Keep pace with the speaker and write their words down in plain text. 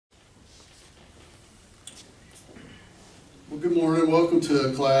Good morning. Welcome to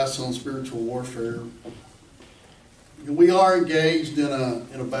a class on spiritual warfare. We are engaged in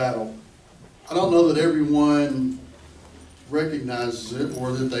a battle. I don't know that everyone recognizes it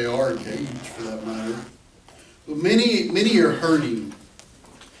or that they are engaged for that matter. But many are hurting.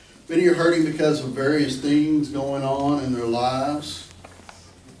 Many are hurting because of various things going on in their lives.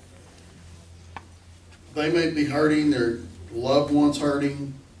 They may be hurting, their loved ones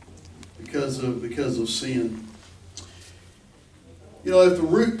hurting because of sin. You know, if the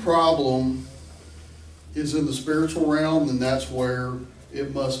root problem is in the spiritual realm, then that's where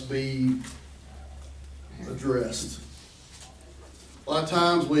it must be addressed. A lot of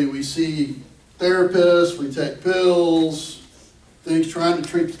times we see therapists, we take pills, things trying to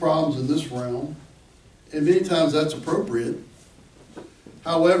treat the problems in this realm, and many times that's appropriate.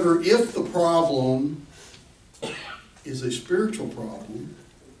 However, if the problem is a spiritual problem,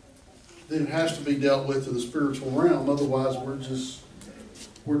 then it has to be dealt with in the spiritual realm. Otherwise, we're just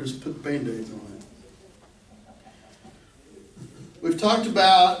putting Band-Aids on it. We've talked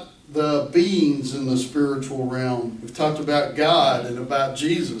about the beings in the spiritual realm. We've talked about God and about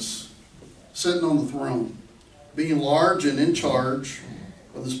Jesus sitting on the throne, being large and in charge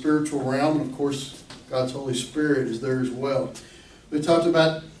of the spiritual realm. And of course, God's Holy Spirit is there as well. We talked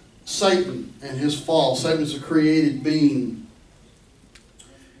about Satan and his fall. Satan is a created being.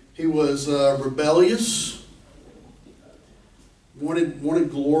 He was rebellious,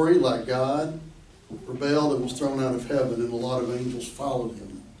 wanted glory like God, rebelled and was thrown out of heaven, and a lot of angels followed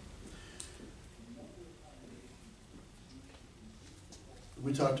him.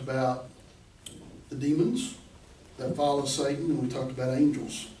 We talked about the demons that follow Satan, and we talked about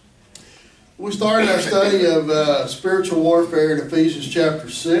angels. We started our study of spiritual warfare in Ephesians chapter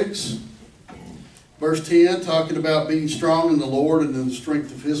 6. Verse 10, talking about being strong in the Lord and in the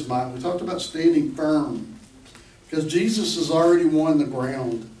strength of His might. We talked about standing firm, because Jesus has already won the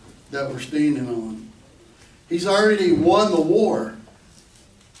ground that we're standing on. He's already won the war.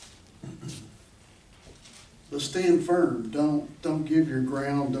 But stand firm. Don't give your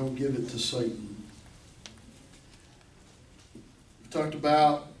ground. Don't give it to Satan. We talked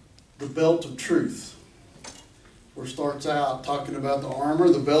about the belt of truth, where it starts out talking about the armor,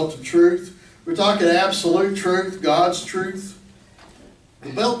 the belt of truth. We're talking absolute truth, God's truth. The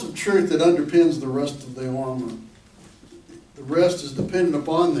belt of truth that underpins the rest of the armor. The rest is dependent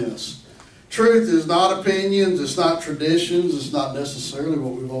upon this. Truth is not opinions, it's not traditions, it's not necessarily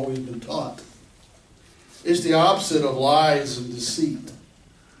what we've always been taught. It's the opposite of lies and deceit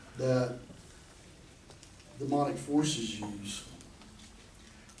that demonic forces use.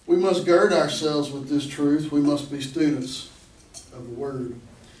 We must gird ourselves with this truth. We must be students of the Word.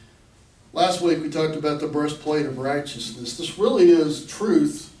 Last week we talked about the breastplate of righteousness. This really is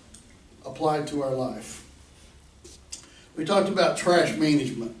truth applied to our life. We talked about trash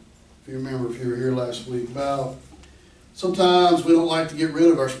management, if you remember, if you were here last week, about sometimes we don't like to get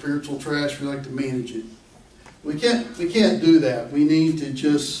rid of our spiritual trash, we like to manage it. We can't do that. We need to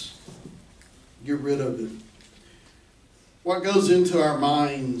just get rid of it. What goes into our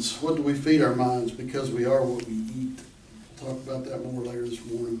minds? What do we feed our minds? Because we are what we eat. We'll talk about that more later this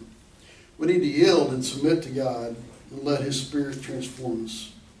morning. We need to yield and submit to God and let His Spirit transform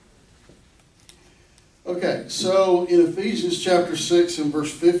us. Okay, so in Ephesians chapter 6 and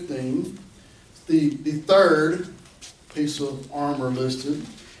verse 15, the third piece of armor listed,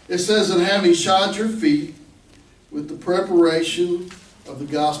 it says, "And having shod your feet with the preparation of the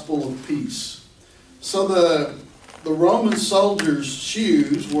gospel of peace." So the Roman soldier's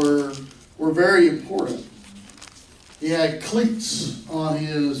shoes were very important. He had cleats on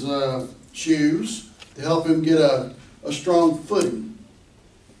his shoes to help him get a strong footing.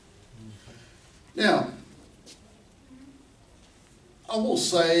 Now, I will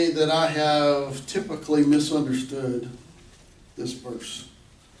say that I have typically misunderstood this verse.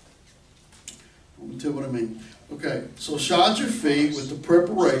 Let me tell you what I mean. Okay, so shod your feet with the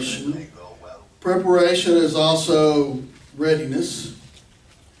preparation. Preparation is also readiness.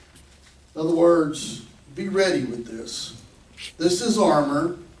 In other words, be ready with this. This is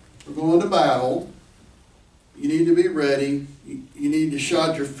armor. We're going to battle. You need to be ready. You need to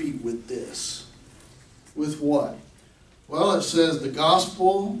shod your feet with this. With what? Well, it says the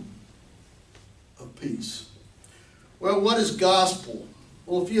gospel of peace. Well, what is gospel?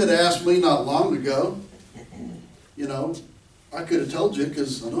 Well, if you had asked me not long ago, I could have told you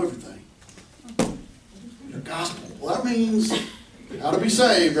because I know everything. The gospel. Well, that means how to be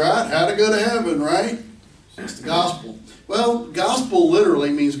saved, right? How to go to heaven, right? It's the gospel. Well, gospel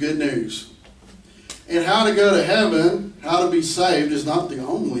literally means good news. And how to go to heaven, how to be saved is not the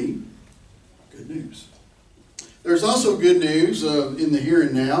only good news. There's also good news in the here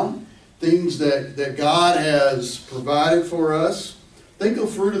and now, things that God has provided for us. Think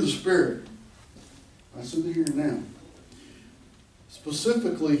of fruit of the Spirit. That's in the here and now.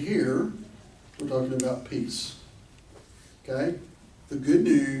 Specifically here, we're talking about peace. Okay? The good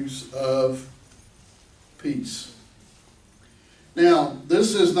news of peace. Now,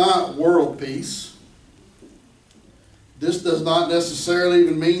 this is not world peace. This does not necessarily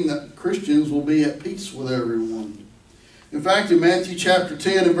even mean that Christians will be at peace with everyone. In fact, in Matthew chapter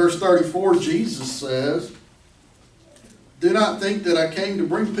 10 and verse 34, Jesus says, "Do not think that I came to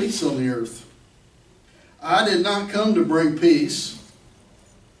bring peace on the earth. I did not come to bring peace,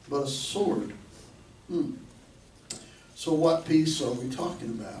 but a sword." So what peace are we talking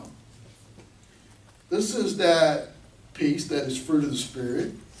about? This is that peace that is fruit of the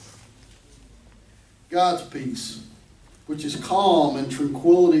Spirit. God's peace, which is calm and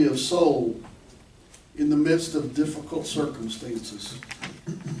tranquility of soul in the midst of difficult circumstances.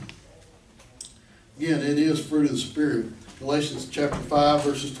 Again, it is fruit of the Spirit. Galatians chapter 5,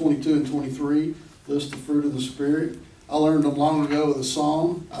 verses 22 and 23 list the fruit of the Spirit. I learned them long ago with a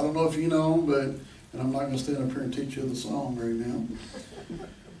song. I don't know if you know them, but, and I'm not going to stand up here and teach you the song right now.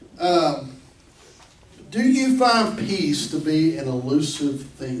 Do you find peace to be an elusive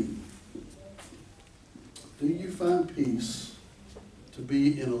thing? Do you find peace to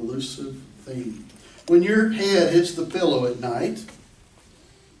be an elusive thing? When your head hits the pillow at night,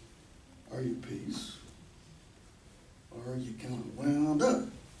 are you at peace? Or are you kind of wound up?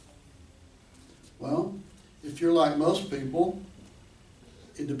 Well, if you're like most people,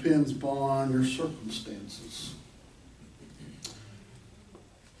 it depends upon your circumstances.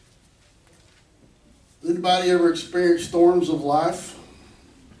 Anybody ever experienced storms of life?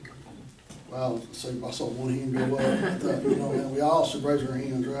 Well, I saw one hand go up. I thought, we all should raise our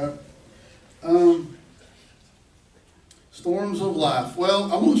hands, right? Storms of life. Well,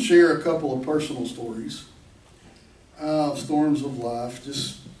 I'm going to share a couple of personal stories. Storms of life.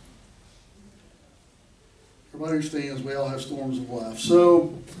 Just everybody understands we all have storms of life.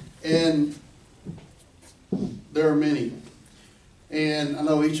 So, and there are many. And I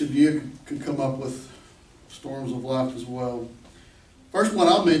know each of you could come up with storms of life as well. First one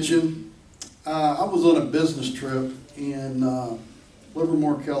I'll mention, I was on a business trip in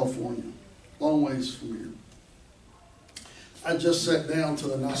Livermore, California, long ways from here. I just sat down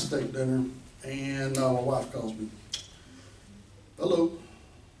to a nice steak dinner, and my wife calls me. Hello.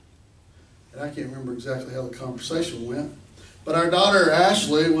 And I can't remember exactly how the conversation went, but our daughter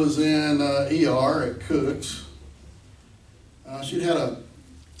Ashley was in ER at Cook's. She'd had a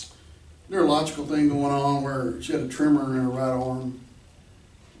neurological thing going on where she had a tremor in her right arm,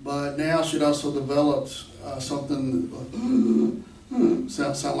 but now she'd also developed something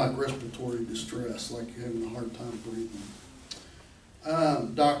that sound like respiratory distress, like you're having a hard time breathing.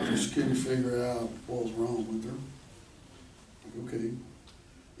 Doctors couldn't figure out what was wrong with her. Okay.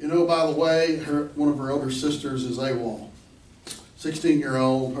 By the way, one of her older sisters is AWOL.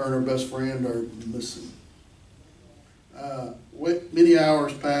 16-year-old, her and her best friend are missing. Many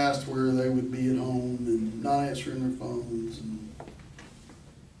hours passed where they would be at home and not answering their phones and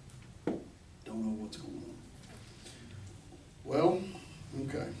don't know what's going on. Well,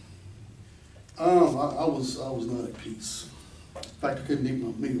 okay. I was not at peace. In fact, I couldn't eat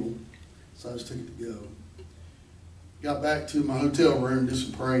my meal, so I just took it to go. Got back to my hotel room, did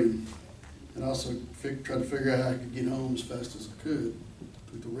some praying, and also tried to figure out how I could get home as fast as I could.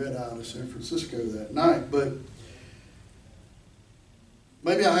 Took the red eye to San Francisco that night, but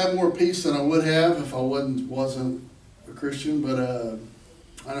maybe I have more peace than I would have if I wasn't a Christian, but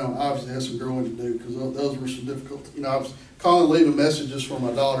I know I obviously had some growing to do because those were some difficult. I was calling, leaving messages for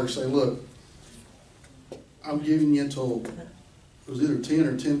my daughter, saying, "Look, I'm giving you until it was either 10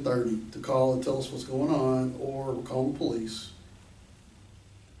 or 10:30 to call and tell us what's going on, or we'll call the police,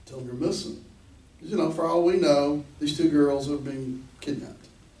 tell them you're missing." Because, for all we know, these two girls have been kidnapped.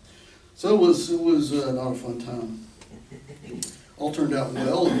 So it was not a fun time. All turned out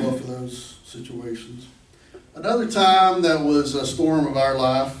well in both of those situations. Another time that was a storm of our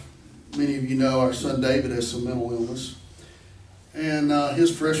life, many of you know our son David has some mental illness. And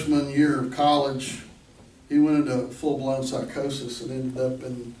his freshman year of college, he went into full-blown psychosis and ended up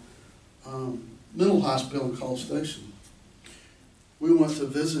in mental hospital in College Station. We went to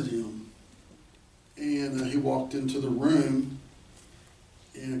visit him, and he walked into the room,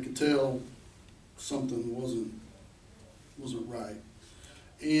 and I could tell something wasn't right.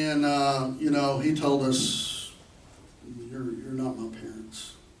 And, he told us, you're not my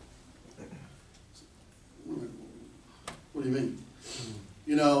parents. What do you mean?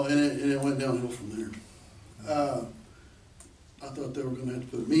 And it went downhill from there. I thought they were going to have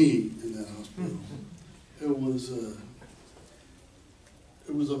to put me in that hospital. It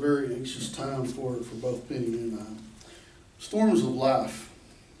was a very anxious time for both Penny and I. Storms of life.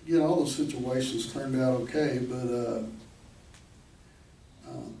 All those situations turned out okay, but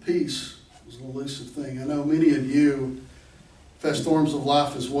peace was an elusive thing. I know many of you have had storms of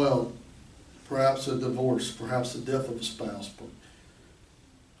life as well. Perhaps a divorce, perhaps the death of a spouse,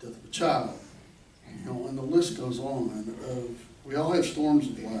 death of a child. And the list goes on. We all have storms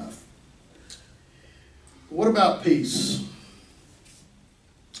of life. What about peace?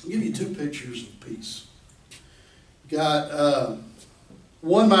 I'll give you two pictures of peace. Got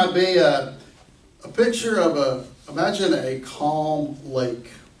one might be a picture of imagine a calm lake,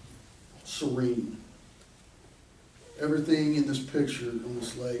 serene. Everything in this picture on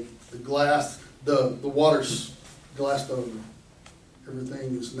this lake, the water's glassed over.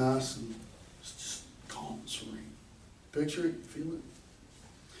 Everything is nice and it's just calm and serene. Picture it, feel it.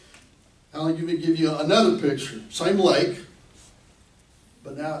 I'll give you another picture. Same lake,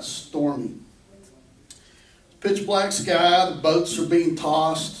 but now it's stormy. Pitch black sky, the boats are being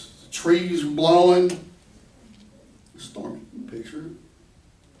tossed, the trees are blowing. It's stormy, picture it.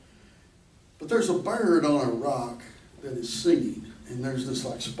 But there's a bird on a rock that is singing, and there's this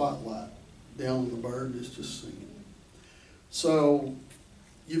like spotlight down on the bird that's just singing. So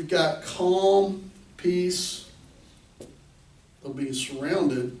you've got calm, peace, of being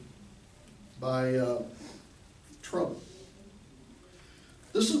surrounded by trouble.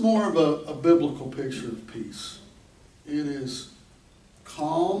 This is more of a biblical picture of peace. It is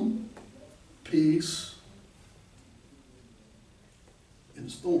calm, peace, in a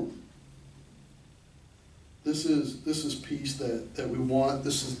storm. This is peace that we want.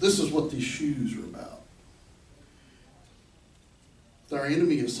 This is what these shoes are about. If our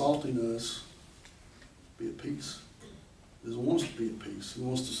enemy is assaulting us, be at peace. He doesn't want us to be at peace. He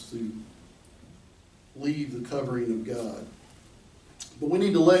wants us to leave the covering of God. But we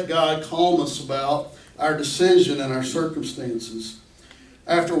need to let God calm us about our decision and our circumstances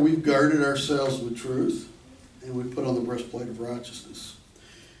after we've girded ourselves with truth and we've put on the breastplate of righteousness.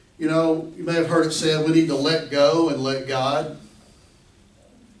 You may have heard it said we need to let go and let God.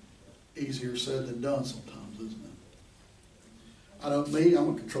 Easier said than done sometimes, isn't it? I'm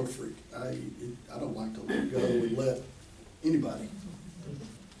a control freak. I don't like to let go and let anybody.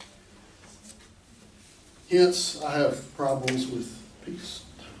 Hence, I have problems with peace.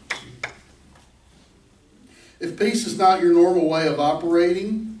 If peace is not your normal way of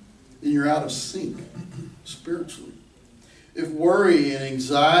operating, then you're out of sync spiritually. If worry and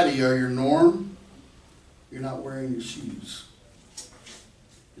anxiety are your norm, you're not wearing your shoes.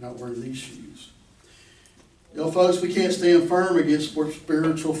 You're not wearing these shoes. Folks, we can't stand firm against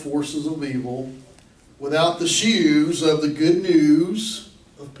spiritual forces of evil without the shoes of the good news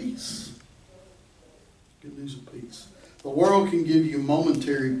of peace. Good news of peace. The world can give you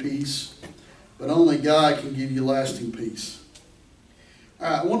momentary peace, but only God can give you lasting peace. All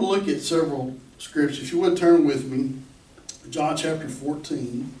right, I want to look at several scriptures. If you would turn with me, John chapter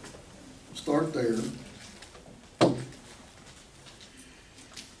 14. Start there.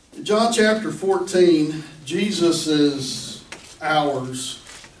 In John chapter 14, Jesus is hours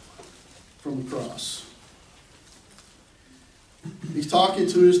from the cross. He's talking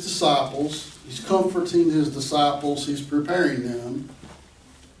to his disciples. He's comforting his disciples. He's preparing them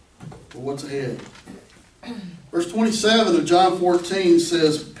for what's ahead. Verse 27 of John 14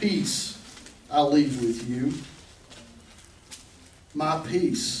 says, "Peace I leave with you. My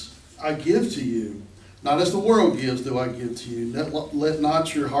peace I give to you. Not as the world gives do I give to you. Let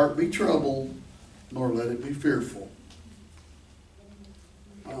not your heart be troubled, nor let it be fearful."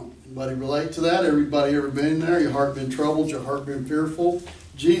 Anybody relate to that? Everybody ever been there? Your heart been troubled? Your heart been fearful?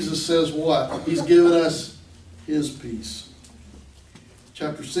 Jesus says what? He's given us his peace.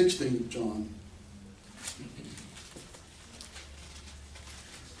 Chapter 16 of John.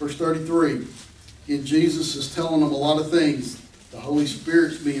 Verse 33. Again, Jesus is telling them a lot of things. The Holy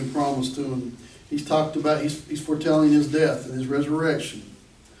Spirit's being promised to him. He's foretelling his death and his resurrection.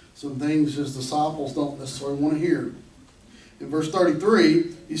 Some things his disciples don't necessarily want to hear. In verse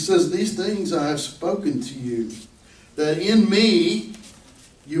 33, he says, "These things I have spoken to you, that in me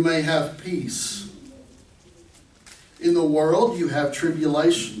you may have peace. In the world you have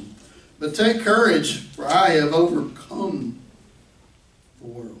tribulation, but take courage, for I have overcome the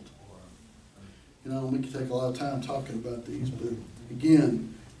world." We could take a lot of time talking about these, but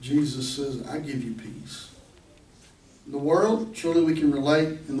again, Jesus says, "I give you peace." In the world, surely we can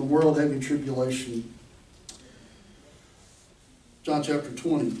relate, in the world having tribulation. John chapter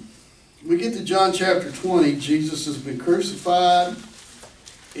 20. We get to John chapter 20. Jesus has been crucified,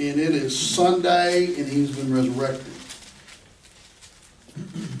 and it is Sunday, and he's been resurrected.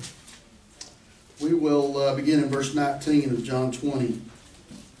 We will begin in verse 19 of John 20.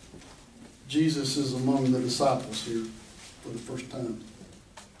 Jesus is among the disciples here for the first time.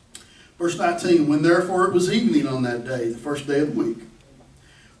 Verse 19, when therefore it was evening on that day, the first day of the week,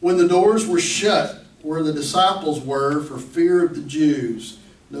 when the doors were shut where the disciples were for fear of the Jews.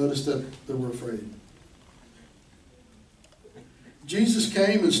 Notice that they were afraid. Jesus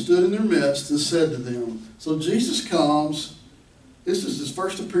came and stood in their midst and said to them. So Jesus comes. This is his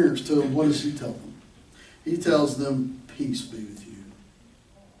first appearance to them. What does he tell them? He tells them, peace be with you.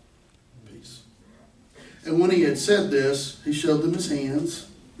 Peace. And when he had said this, he showed them his hands,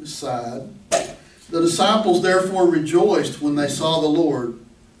 his side. The disciples therefore rejoiced when they saw the Lord.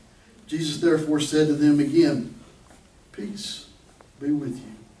 Jesus therefore said to them again, peace be with you.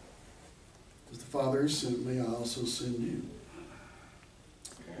 As the Father has sent me, I also send you.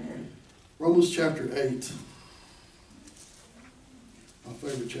 Romans chapter 8. My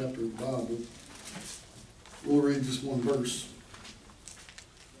favorite chapter of the Bible. We'll read just one verse.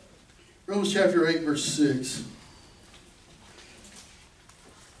 Romans chapter 8, verse 6.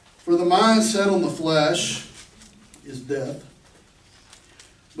 For the mind set on the flesh is death,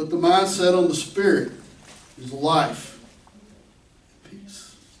 but the mind set on the Spirit is life and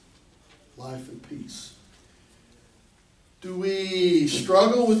peace. Life and peace. Do we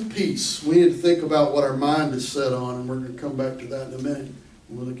struggle with peace? We need to think about what our mind is set on, and we're going to come back to that in a minute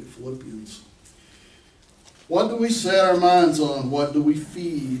when we look at Philippians. What do we set our minds on? What do we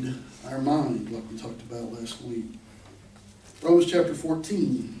feed our mind, like we talked about last week? Romans chapter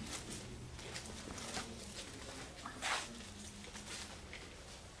 14.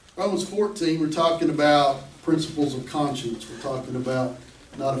 Romans 14, we're talking about principles of conscience. We're talking about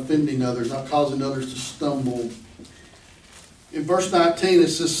not offending others, not causing others to stumble. In verse 19 it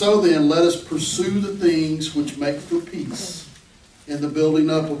says, so then let us pursue the things which make for peace and the building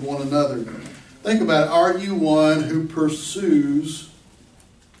up of one another. Think about it. Are you one who pursues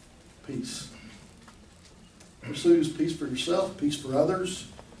peace? Pursues peace for yourself, peace for others?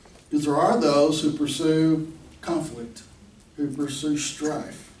 Because there are those who pursue conflict, who pursue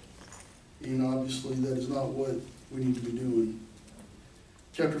strife. And obviously that is not what we need to be doing.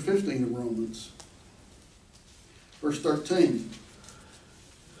 Chapter 15 of Romans. Verse 13.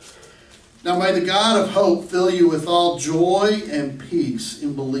 Now may the God of hope fill you with all joy and peace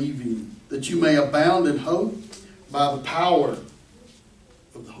in believing, that you may abound in hope by the power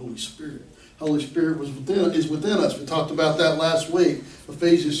of the Holy Spirit. Holy Spirit is within us. We talked about that last week.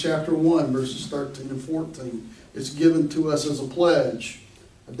 Ephesians chapter 1, verses 13 and 14. It's given to us as a pledge,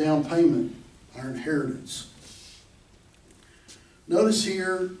 a down payment, our inheritance. Notice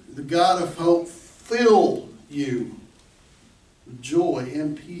here, the God of hope fill you with joy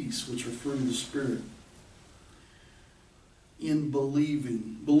and peace, which are fruit of the Spirit. In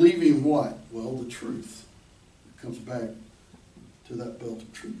believing. Believing what? Well, the truth. It comes back to that belt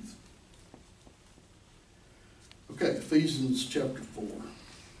of truth. Okay, Ephesians chapter 4.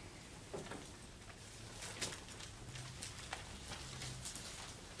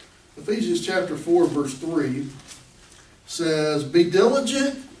 Ephesians chapter 4, verse 3 says, be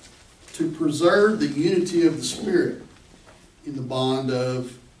diligent to preserve the unity of the Spirit in the bond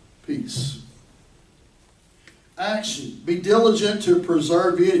of peace. Action. Be diligent to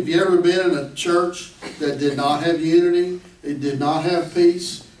preserve unity. Have you ever been in a church that did not have unity? It did not have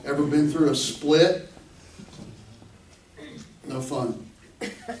peace? Ever been through a split? No fun.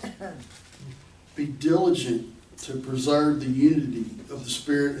 Be diligent to preserve the unity of the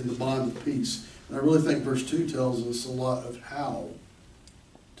Spirit and the bond of peace. And I really think verse 2 tells us a lot of how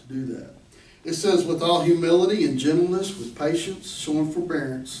to do that. It says, with all humility and gentleness, with patience, showing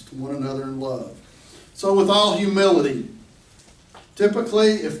forbearance to one another in love. So with all humility,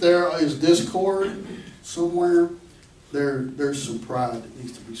 typically if there is discord somewhere, there's some pride that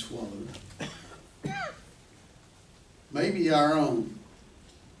needs to be swallowed. Maybe our own.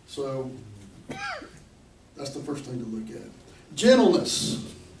 So that's the first thing to look at. Gentleness.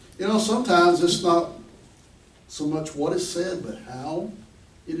 You know, sometimes it's not so much what is said, but how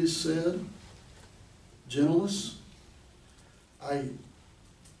it is said. Gentleness.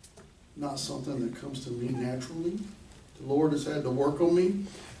 Not something that comes to me naturally. The Lord has had to work on me.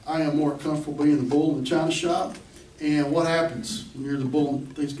 I am more comfortable being the bull in the china shop. And what happens when you're the bull?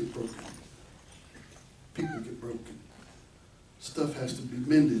 Things get broken. People get broken. Stuff has to be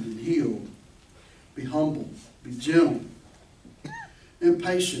mended and healed. Be humble. Be gentle. And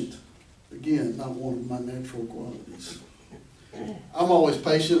patient. Again, not one of my natural qualities. I'm always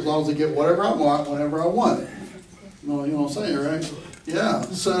patient as long as I get whatever I want, whenever I want it. You know what I'm saying, right? Yeah,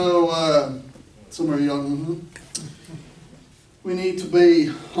 so some of you, we need to be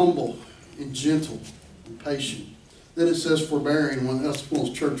humble and gentle and patient. Then it says forbearing. That's one of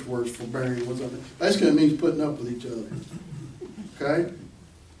those church words, forbearing. What's that? Basically, it means putting up with each other. Okay?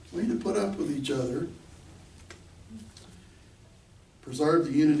 We need to put up with each other. Preserve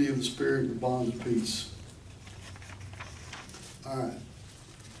the unity of the Spirit and the bond of peace. All right.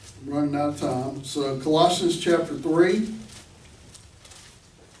 I'm running out of time. So Colossians chapter 3,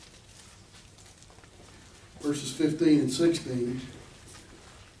 verses 15 and 16,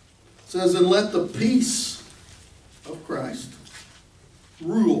 says, "And let the peace of Christ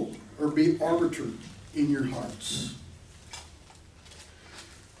rule," or be arbiter, "in your hearts,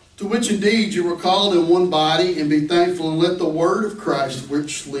 to which indeed you were called in one body, and be thankful, and let the word of Christ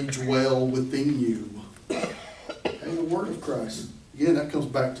richly dwell within you." And the word of Christ. Again, that comes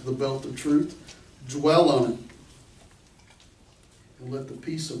back to the belt of truth. Dwell on it. And let the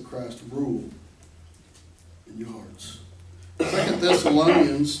peace of Christ rule in your hearts. 2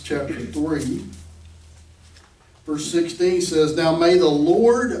 Thessalonians chapter 3, verse 16 says, "Now may the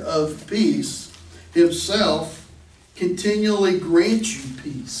Lord of peace himself continually grant you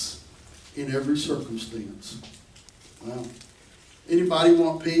peace in every circumstance." Wow. Anybody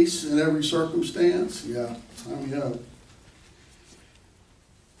want peace in every circumstance? Yeah, sign me up.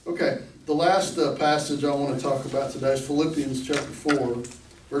 Okay, the last passage I want to talk about today is Philippians chapter 4,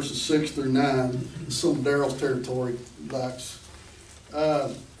 verses 6 through 9. It's some Daryl's territory, Dax.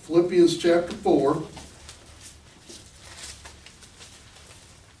 Philippians chapter 4.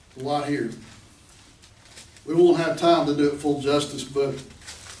 A lot here. We won't have time to do it full justice, but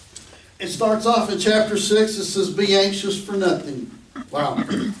it starts off in chapter 6. It says, "Be anxious for nothing." Wow.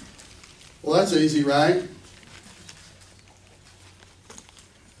 Well, that's easy, right?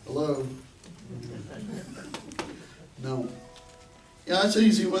 Hello? No. Yeah, it's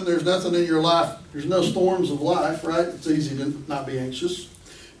easy when there's nothing in your life. There's no storms of life, right? It's easy to not be anxious.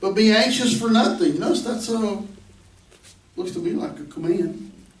 But be anxious for nothing. Notice that's looks to me like a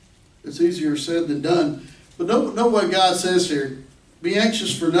command. It's easier said than done. But know what God says here. Be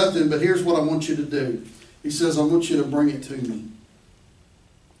anxious for nothing, but here's what I want you to do. He says, I want you to bring it to me.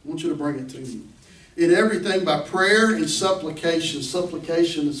 I want you to bring it to me. In everything by prayer and supplication.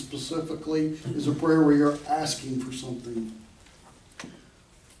 Supplication specifically is a prayer where you're asking for something.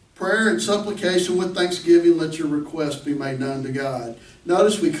 Prayer and supplication with thanksgiving, let your request be made known to God.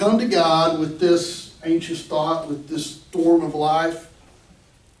 Notice we come to God with this anxious thought, with this storm of life,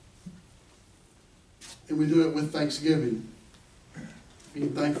 and we do it with thanksgiving.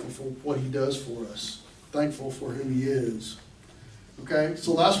 Being thankful for what He does for us. Thankful for who He is. Okay,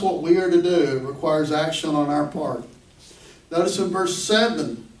 so that's what we are to do. It requires action on our part. Notice in verse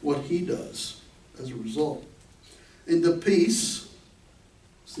 7 what He does as a result. In the peace,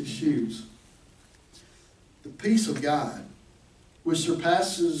 it's these shoes. The peace of God, which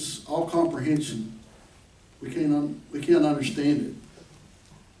surpasses all comprehension. We can't understand it.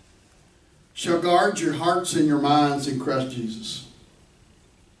 Shall guard your hearts and your minds in Christ Jesus.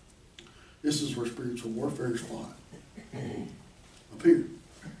 This is where spiritual warfare is fought. Up here.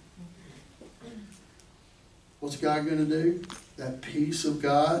 What's God going to do? That peace of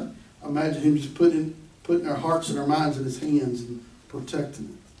God. Imagine Him just putting our hearts and our minds in His hands and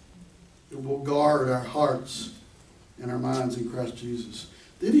protecting it. It will guard our hearts and our minds in Christ Jesus.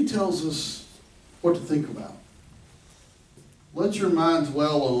 Then He tells us what to think about. Let your mind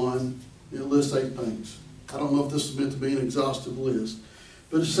dwell on, it lists 8 things. I don't know if this is meant to be an exhaustive list.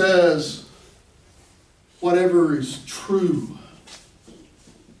 But it says, whatever is true,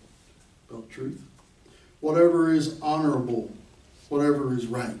 about truth, whatever is honorable, whatever is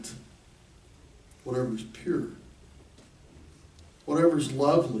right, whatever is pure, whatever is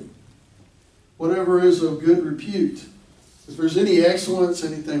lovely, whatever is of good repute, if there's any excellence,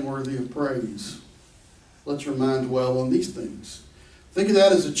 anything worthy of praise, let your mind dwell on these things. Think of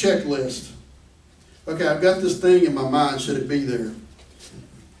that as a checklist. Okay, I've got this thing in my mind. Should it be there?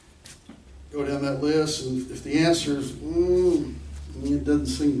 Go down that list, and if the answer is, it doesn't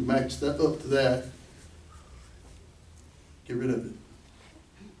seem to match that up to that, get rid of it.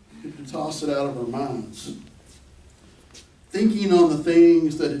 You can toss it out of our minds. Thinking on the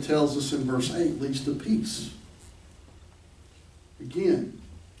things that it tells us in verse 8 leads to peace. Again,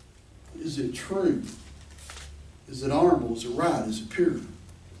 is it true? Is it honorable? Is it right? Is it pure?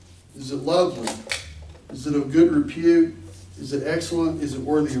 Is it lovely? Is it of good repute? Is it excellent? Is it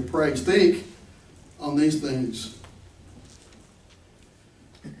worthy of praise? Think on these things.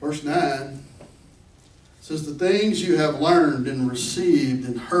 Verse 9 says, says, the things you have learned and received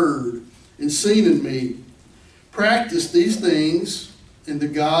and heard and seen in me, practice these things, and the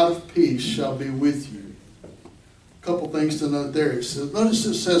God of peace shall be with you. A couple things to note there. Notice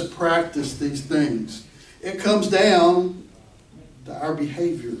it says practice these things. It comes down to our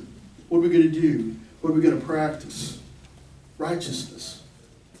behavior. What are we going to do? What are we going to practice? Righteousness.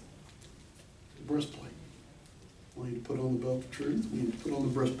 The breastplate. We need to put on the belt of truth. We need to put on the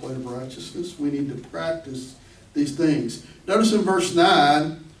breastplate of righteousness. We need to practice these things. Notice in verse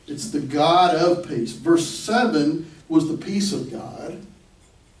 9, it's the God of peace. Verse 7 was the peace of God,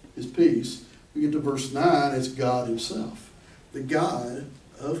 his peace. We get to verse 9, it's God himself. The God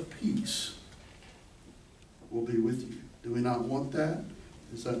of peace will be with you. Do we not want that?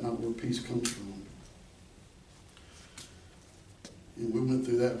 Is that not where peace comes from? And we went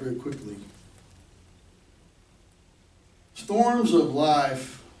through that very quickly. Storms of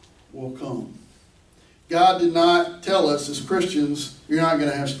life will come. God did not tell us as Christians, you're not going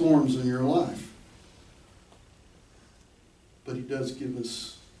to have storms in your life. But he does give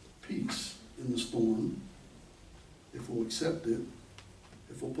us peace in the storm if we'll accept it,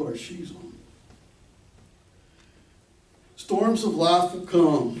 if we'll put our shoes on. Storms of life will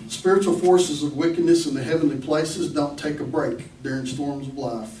come. Spiritual forces of wickedness in the heavenly places don't take a break during storms of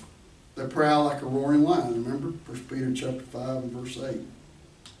life. They prowl like a roaring lion, remember? 1 Peter chapter 5 and verse 8.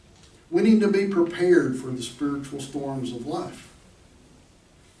 We need to be prepared for the spiritual storms of life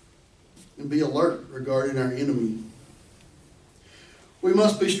and be alert regarding our enemy. We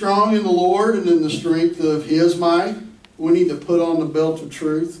must be strong in the Lord and in the strength of his might. We need to put on the belt of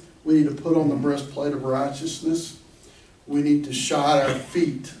truth. We need to put on the breastplate of righteousness. We need to shod our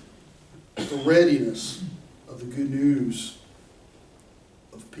feet with the readiness of the good news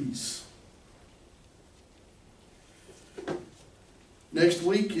of peace. Next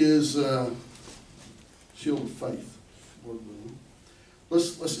week is Shield of Faith.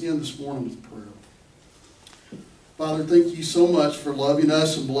 Let's end this morning with prayer. Father, thank you so much for loving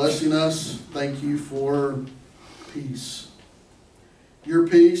us and blessing us. Thank you for peace. Your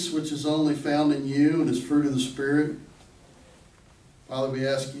peace, which is only found in you and is fruit of the Spirit. Father, we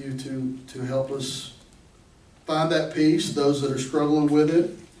ask you to help us find that peace, those that are struggling with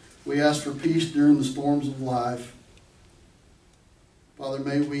it. We ask for peace during the storms of life. Father,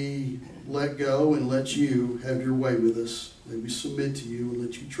 may we let go and let you have your way with us. May we submit to you and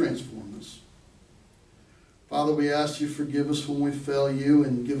let you transform us. Father, we ask you to forgive us when we fail you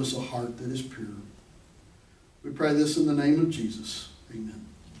and give us a heart that is pure. We pray this in the name of Jesus. Amen.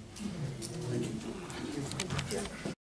 Thank you.